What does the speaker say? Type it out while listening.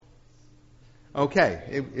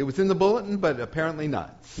Okay, it was in the bulletin, but apparently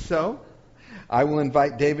not. So, I will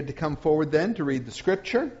invite David to come forward then to read the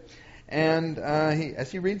scripture. And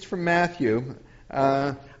as he reads from Matthew,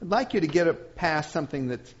 I'd like you to get past something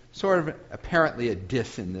that's sort of apparently a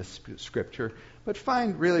diss in this scripture, but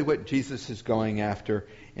find really what Jesus is going after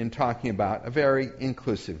in talking about a very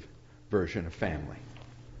inclusive version of family.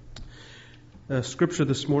 The scripture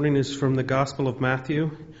this morning is from the Gospel of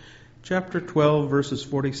Matthew, chapter 12, verses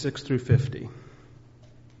 46 through 50.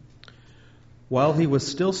 While he was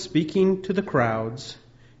still speaking to the crowds,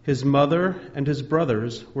 his mother and his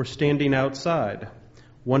brothers were standing outside,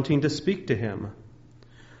 wanting to speak to him.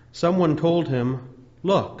 Someone told him,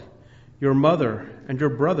 "Look, your mother and your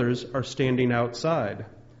brothers are standing outside,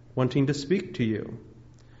 wanting to speak to you."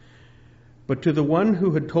 But to the one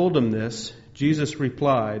who had told him this, Jesus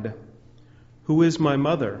replied, "Who is my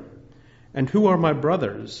mother, and who are my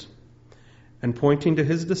brothers?" And pointing to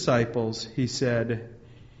his disciples, he said,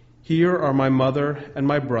 "Here are my mother and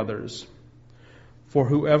my brothers. For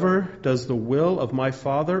whoever does the will of my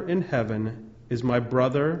Father in heaven is my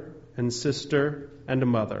brother and sister and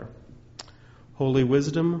mother." Holy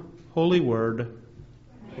wisdom, holy word.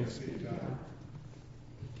 Thanks be to God.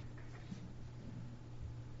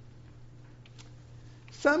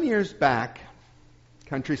 Some years back,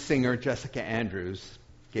 country singer Jessica Andrews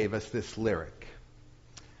gave us this lyric.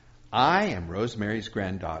 "I am Rosemary's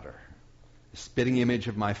granddaughter, the spitting image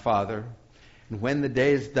of my father, and when the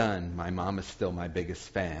day is done, my mom is still my biggest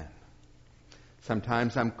fan.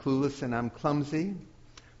 Sometimes I'm clueless and I'm clumsy,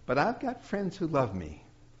 but I've got friends who love me,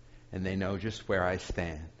 and they know just where I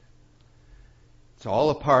stand. It's all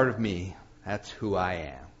a part of me. That's who I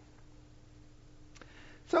am."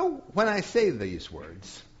 So when I say these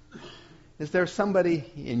words, is there somebody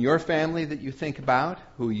in your family that you think about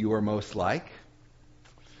who you are most like?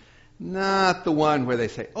 Not the one where they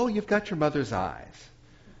say, "Oh, you've got your mother's eyes."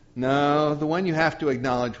 No, the one you have to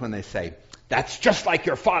acknowledge when they say, "That's just like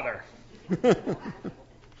your father."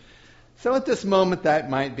 So at this moment, that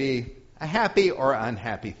might be a happy or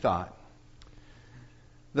unhappy thought.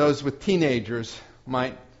 Those with teenagers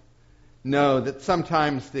might know that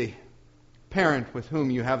sometimes the parent with whom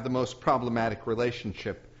you have the most problematic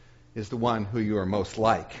relationship is the one who you are most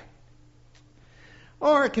like.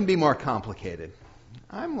 Or it can be more complicated.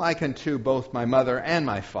 I'm like unto both my mother and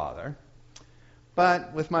my father,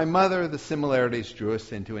 but with my mother, the similarities drew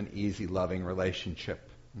us into an easy, loving relationship.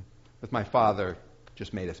 With my father,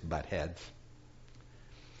 just made us butt heads.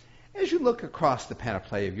 As you look across the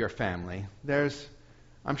panoply of your family, there's,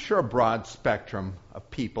 I'm sure, a broad spectrum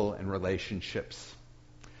of people and relationships.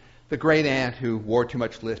 The great aunt who wore too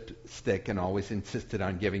much lipstick and always insisted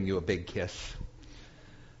on giving you a big kiss.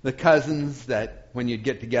 The cousins that when you'd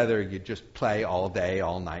get together, you'd just play all day,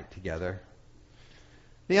 all night together.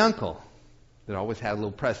 The uncle that always had a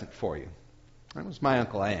little present for you. That was my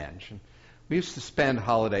Uncle Ange. We used to spend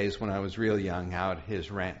holidays when I was real young out at his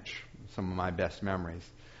ranch. Some of my best memories.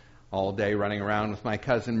 All day running around with my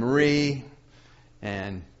cousin Marie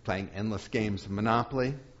and playing endless games of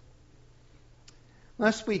Monopoly.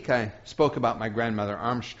 Last week I spoke about my grandmother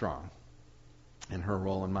Armstrong and her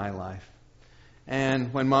role in my life.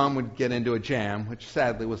 And when Mom would get into a jam, which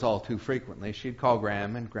sadly was all too frequently, she'd call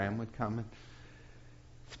Gram, and Gram would come and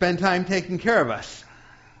spend time taking care of us.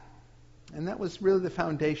 And that was really the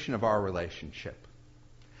foundation of our relationship.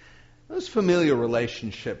 Those familial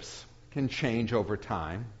relationships can change over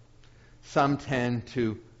time. Some tend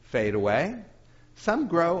to fade away. Some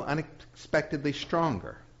grow unexpectedly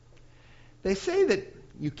stronger. They say that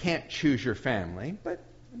you can't choose your family, but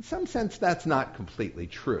in some sense that's not completely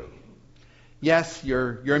true. Yes,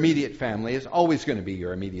 your immediate family is always going to be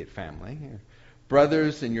your immediate family. Your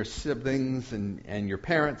brothers and your siblings and your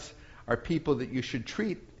parents are people that you should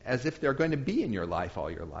treat as if they're going to be in your life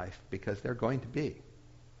all your life, because they're going to be.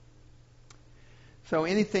 So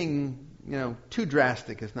anything, too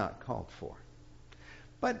drastic is not called for.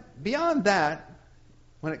 But beyond that,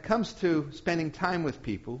 when it comes to spending time with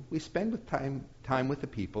people, we spend time with the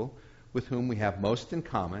people with whom we have most in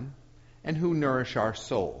common and who nourish our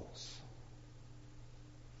souls.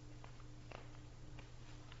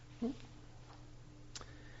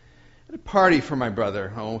 At a party for my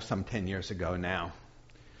brother, some 10 years ago now,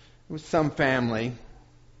 it was some family,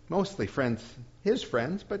 mostly friends, his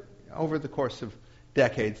friends, but over the course of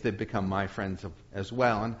decades they've become my friends as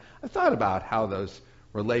well. And I thought about how those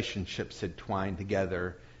relationships had twined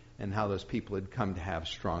together and how those people had come to have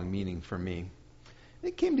strong meaning for me.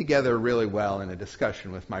 It came together really well in a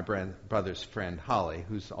discussion with my brother's friend Holly,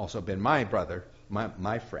 who's also been my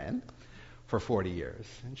friend for 40 years.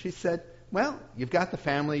 And she said, "Well, you've got the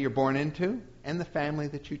family you're born into and the family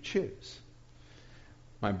that you choose.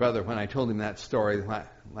 My brother, when I told him that story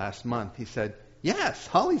last month, he said, "Yes,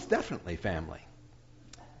 Holly's definitely family."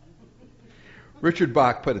 Richard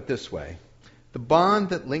Bach put it this way: the bond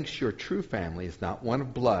that links your true family is not one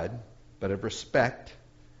of blood, but of respect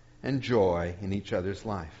and joy in each other's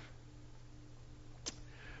life.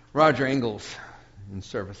 Roger Ingalls, in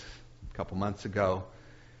service a couple months ago,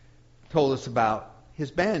 told us about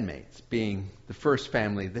his bandmates being the first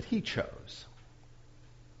family that he chose.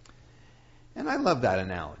 And I love that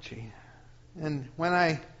analogy. And when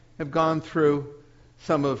I have gone through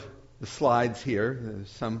some of the slides here, there's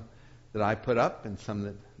some that I put up and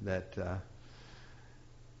some that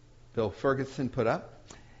Bill Ferguson put up,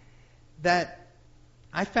 that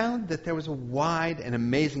I found that there was a wide and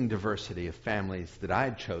amazing diversity of families that I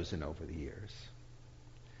had chosen over the years.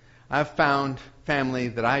 I've found family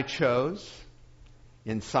that I chose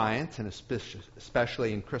in science, and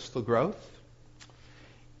especially in crystal growth,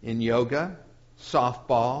 in yoga,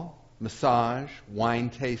 softball, massage, wine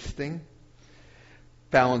tasting,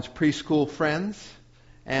 Fallon's preschool friends,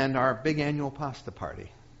 and our big annual pasta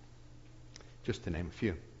party, just to name a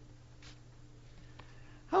few.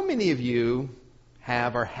 How many of you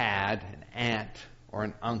have or had an aunt or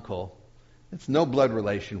an uncle that's no blood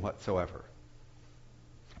relation whatsoever?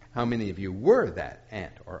 How many of you were that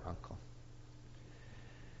aunt or uncle?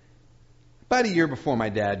 About a year before my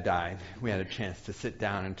dad died, we had a chance to sit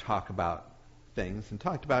down and talk about things, and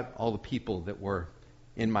talked about all the people that were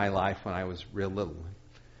in my life when I was real little.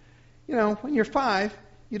 You know, when you're 5,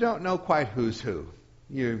 you don't know quite who's who.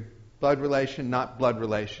 Your blood relation, not blood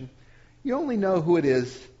relation. You only know who it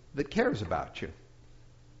is that cares about you.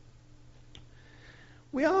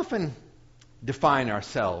 We often define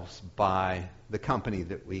ourselves by the company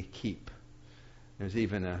that we keep. There's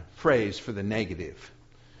even a phrase for the negative: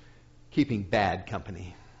 keeping bad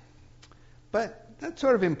company. But that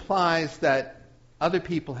sort of implies that other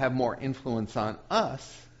people have more influence on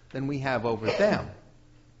us than we have over them.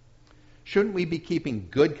 Shouldn't we be keeping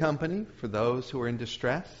good company for those who are in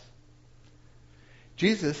distress?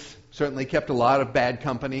 Jesus certainly kept a lot of bad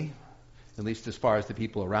company, at least as far as the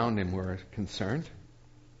people around him were concerned.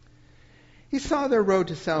 He saw their road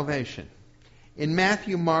to salvation. In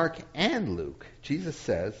Matthew, Mark, and Luke, Jesus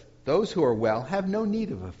says, "Those who are well have no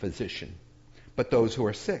need of a physician, but those who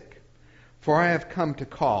are sick. For I have come to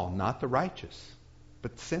call not the righteous,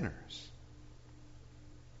 but sinners."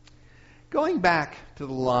 Going back to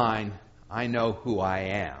the line, "I know who I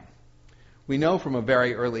am," we know from a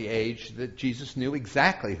very early age that Jesus knew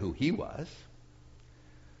exactly who he was.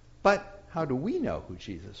 But how do we know who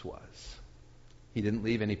Jesus was? He didn't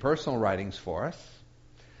leave any personal writings for us.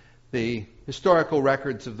 The historical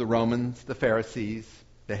records of the Romans, the Pharisees,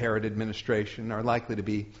 the Herod administration are likely to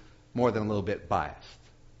be more than a little bit biased.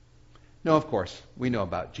 No, of course, we know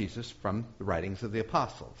about Jesus from the writings of the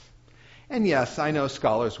apostles. And yes, I know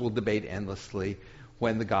scholars will debate endlessly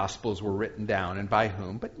when the Gospels were written down and by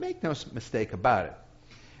whom, but make no mistake about it.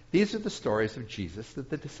 These are the stories of Jesus that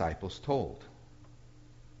the disciples told.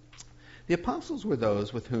 The apostles were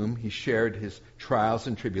those with whom he shared his trials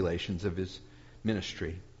and tribulations of his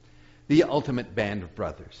ministry, the ultimate band of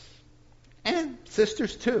brothers. And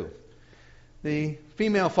sisters too. The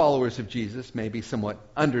female followers of Jesus may be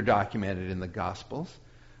somewhat underdocumented in the Gospels,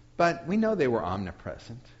 but we know they were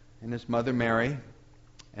omnipresent, and his mother Mary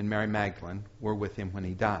and Mary Magdalene were with him when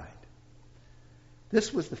he died.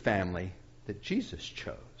 This was the family that Jesus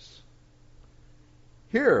chose.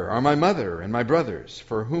 "Here are my mother and my brothers,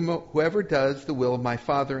 for whoever does the will of my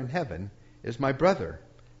Father in heaven is my brother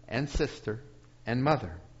and sister and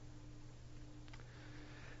mother."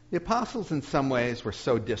 The apostles in some ways were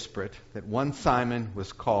so disparate that one Simon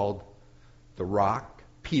was called the Rock,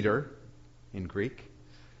 Peter in Greek,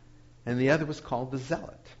 and the other was called the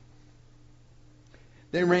Zealot.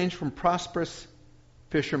 They ranged from prosperous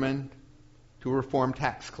fishermen to a reformed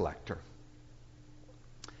tax collector.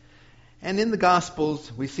 And in the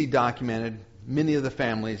Gospels, we see documented many of the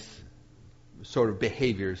families' sort of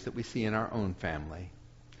behaviors that we see in our own family.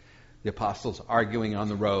 The apostles arguing on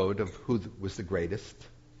the road of who was the greatest.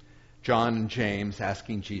 John and James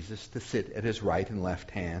asking Jesus to sit at his right and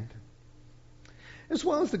left hand. As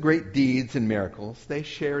well as the great deeds and miracles, they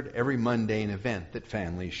shared every mundane event that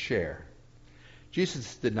families share.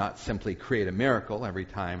 Jesus did not simply create a miracle every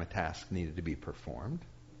time a task needed to be performed.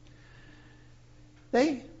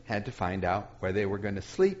 They had to find out where they were going to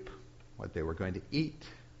sleep, what they were going to eat,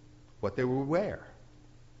 what they would wear.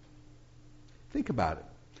 Think about it.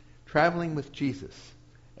 Traveling with Jesus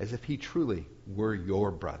as if he truly were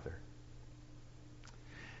your brother.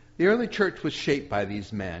 The early church was shaped by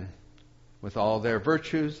these men with all their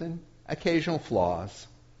virtues and occasional flaws.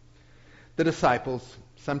 The disciples,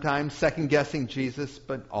 sometimes second-guessing Jesus,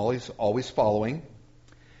 but always following.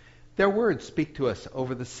 Their words speak to us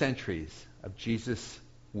over the centuries of Jesus'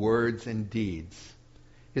 words and deeds,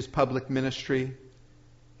 his public ministry,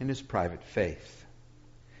 and his private faith.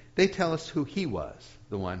 They tell us who he was,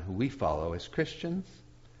 the one who we follow as Christians,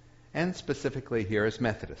 and specifically here as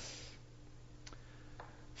Methodists.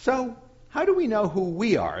 So, how do we know who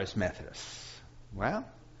we are as Methodists? Well,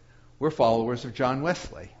 we're followers of John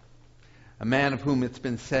Wesley, a man of whom it's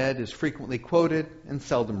been said is frequently quoted and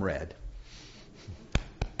seldom read.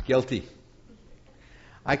 Guilty.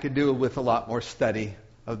 I could do with a lot more study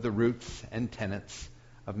of the roots and tenets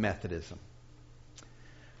of Methodism.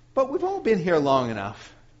 But we've all been here long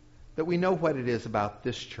enough that we know what it is about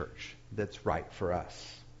this church that's right for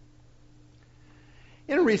us.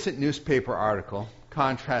 In a recent newspaper article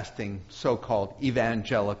contrasting so-called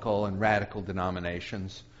evangelical and radical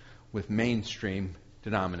denominations with mainstream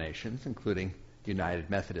denominations, including United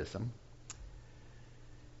Methodism,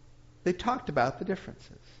 they talked about the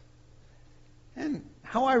differences. And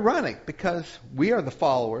how ironic, because we are the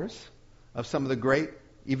followers of some of the great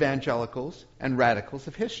evangelicals and radicals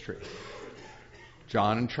of history.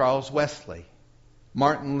 John and Charles Wesley,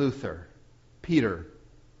 Martin Luther, Peter,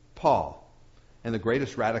 Paul, and the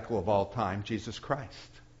greatest radical of all time, Jesus Christ.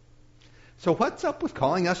 So what's up with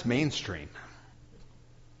calling us mainstream?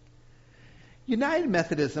 United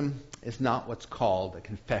Methodism is not what's called a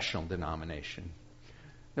confessional denomination.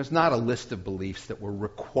 There's not a list of beliefs that we're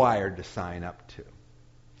required to sign up to.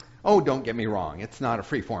 Oh, don't get me wrong, it's not a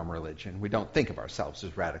free-form religion. We don't think of ourselves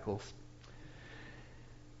as radicals.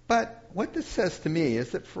 But what this says to me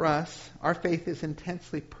is that for us, our faith is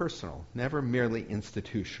intensely personal, never merely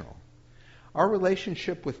institutional. Our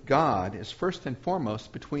relationship with God is first and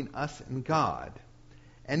foremost between us and God,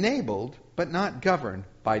 enabled but not governed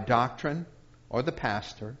by doctrine or the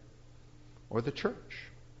pastor or the church.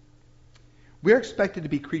 We are expected to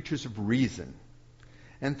be creatures of reason,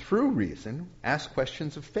 and through reason, ask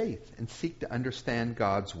questions of faith and seek to understand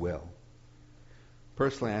God's will.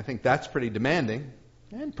 Personally, I think that's pretty demanding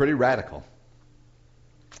and pretty radical.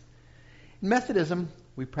 In Methodism,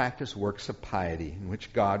 we practice works of piety in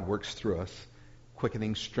which God works through us,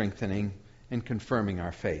 quickening, strengthening, and confirming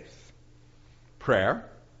our faith. Prayer,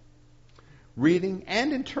 reading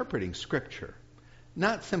and interpreting Scripture,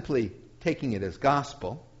 not simply taking it as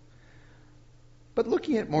gospel, but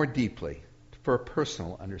looking at it more deeply for a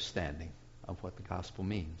personal understanding of what the gospel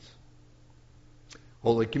means.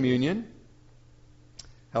 Holy Communion,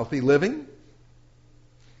 healthy living,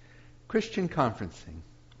 Christian conferencing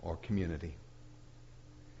or community.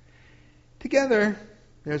 Together,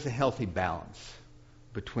 there's a healthy balance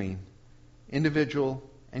between individual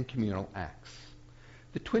and communal acts.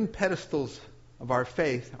 The twin pedestals of our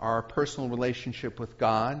faith are our personal relationship with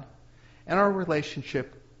God and our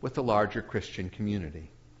relationship with the larger Christian community.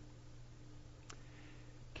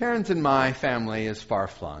 Karen's and my family is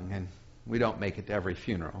far-flung, and we don't make it to every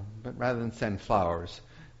funeral, but rather than send flowers,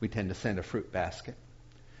 we tend to send a fruit basket.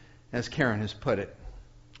 As Karen has put it,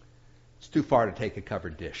 it's too far to take a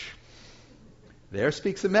covered dish. There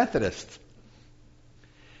speaks a Methodist.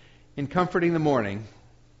 In comforting the mourning,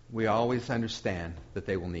 we always understand that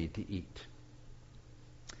they will need to eat.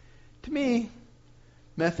 To me,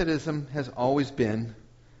 Methodism has always been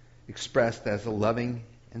expressed as a loving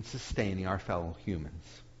and sustaining our fellow humans.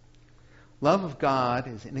 Love of God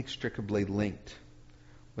is inextricably linked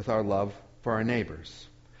with our love for our neighbors.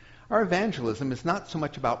 Our evangelism is not so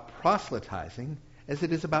much about proselytizing as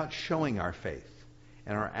it is about showing our faith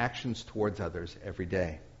and our actions towards others every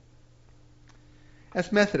day.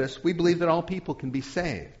 As Methodists, we believe that all people can be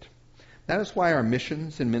saved. That is why our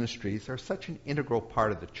missions and ministries are such an integral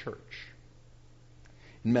part of the church.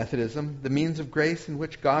 In Methodism, the means of grace in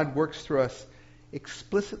which God works through us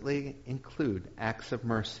explicitly include acts of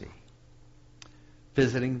mercy.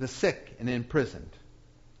 Visiting the sick and imprisoned.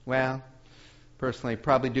 Well, personally,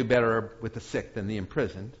 probably do better with the sick than the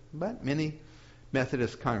imprisoned, but many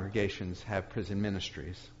Methodist congregations have prison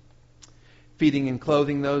ministries. Feeding and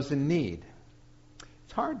clothing those in need.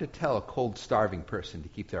 It's hard to tell a cold, starving person to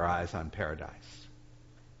keep their eyes on paradise.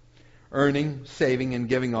 Earning, saving, and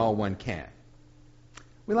giving all one can.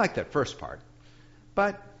 We like that first part.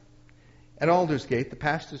 But at Aldersgate, the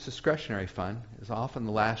pastor's discretionary fund is often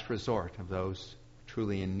the last resort of those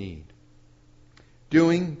truly in need.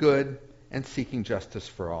 Doing good and seeking justice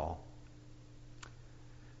for all.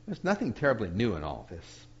 There's nothing terribly new in all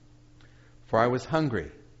this. For I was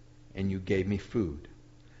hungry, and you gave me food.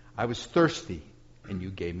 I was thirsty, and you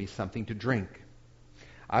gave me something to drink.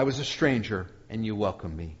 I was a stranger, and you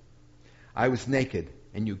welcomed me. I was naked,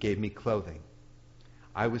 and you gave me clothing.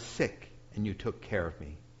 I was sick, and you took care of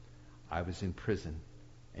me. I was in prison,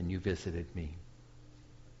 and you visited me.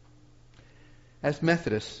 As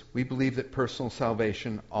Methodists, we believe that personal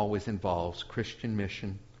salvation always involves Christian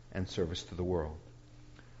mission and service to the world.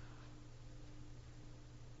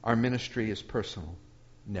 Our ministry is personal,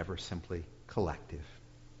 never simply collective.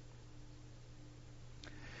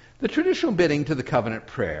 The traditional bidding to the covenant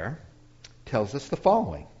prayer tells us the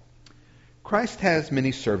following. Christ has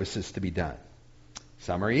many services to be done.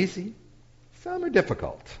 Some are easy, some are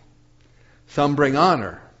difficult. Some bring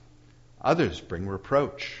honor, others bring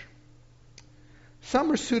reproach.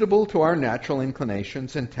 Some are suitable to our natural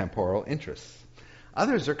inclinations and temporal interests.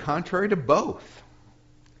 Others are contrary to both.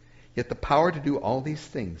 Yet the power to do all these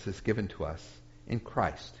things is given to us in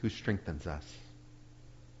Christ, who strengthens us.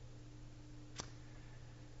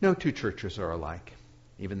 No two churches are alike,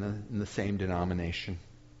 even in the same denomination.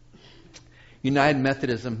 United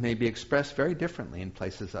Methodism may be expressed very differently in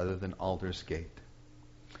places other than Aldersgate.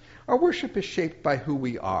 Our worship is shaped by who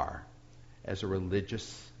we are as a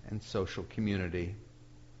religious and social community,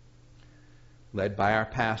 led by our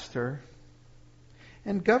pastor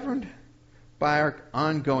and governed by our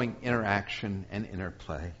ongoing interaction and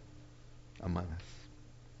interplay among us.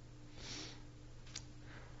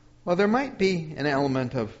 While there might be an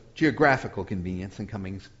element of geographical convenience in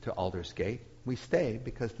coming to Aldersgate, we stay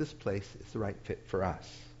because this place is the right fit for us.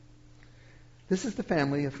 This is the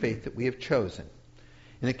family of faith that we have chosen,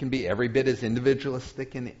 and it can be every bit as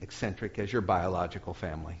individualistic and eccentric as your biological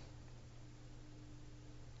family.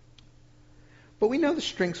 But we know the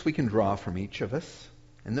strengths we can draw from each of us,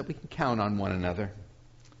 and that we can count on one another.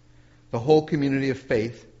 The whole community of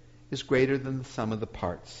faith is greater than the sum of the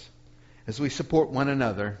parts, as we support one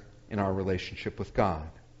another in our relationship with God.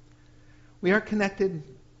 We are connected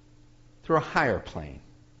through a higher plane,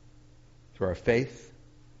 through our faith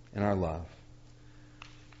and our love.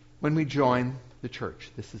 When we join the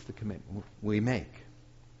church, this is the commitment we make.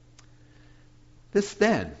 This,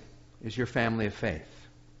 then, is your family of faith.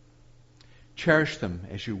 Cherish them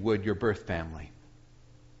as you would your birth family.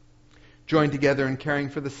 Join together in caring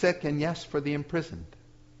for the sick and, yes, for the imprisoned.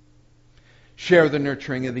 Share the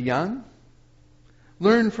nurturing of the young.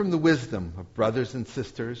 Learn from the wisdom of brothers and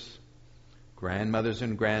sisters, grandmothers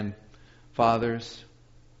and grandfathers,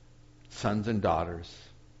 sons and daughters,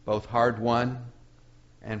 both hard-won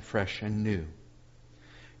and fresh and new.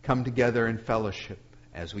 Come together in fellowship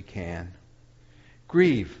as we can.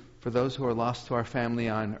 Grieve for those who are lost to our family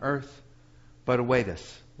on earth, but await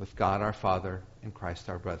us with God our Father and Christ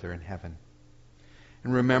our brother in heaven.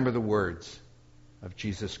 And remember the words of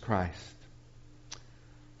Jesus Christ.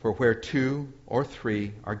 For where 2 or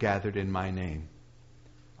 3 are gathered in my name,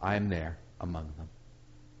 I am there among them.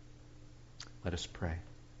 Let us pray.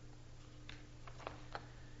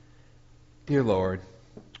 Dear Lord,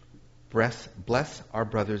 bless our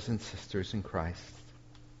brothers and sisters in Christ.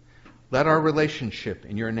 Let our relationship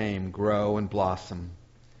in your name grow and blossom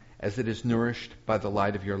as it is nourished by the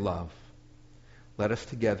light of your love. Let us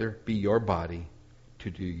together be your body to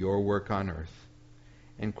do your work on earth.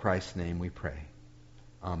 In Christ's name we pray.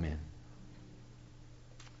 Amen.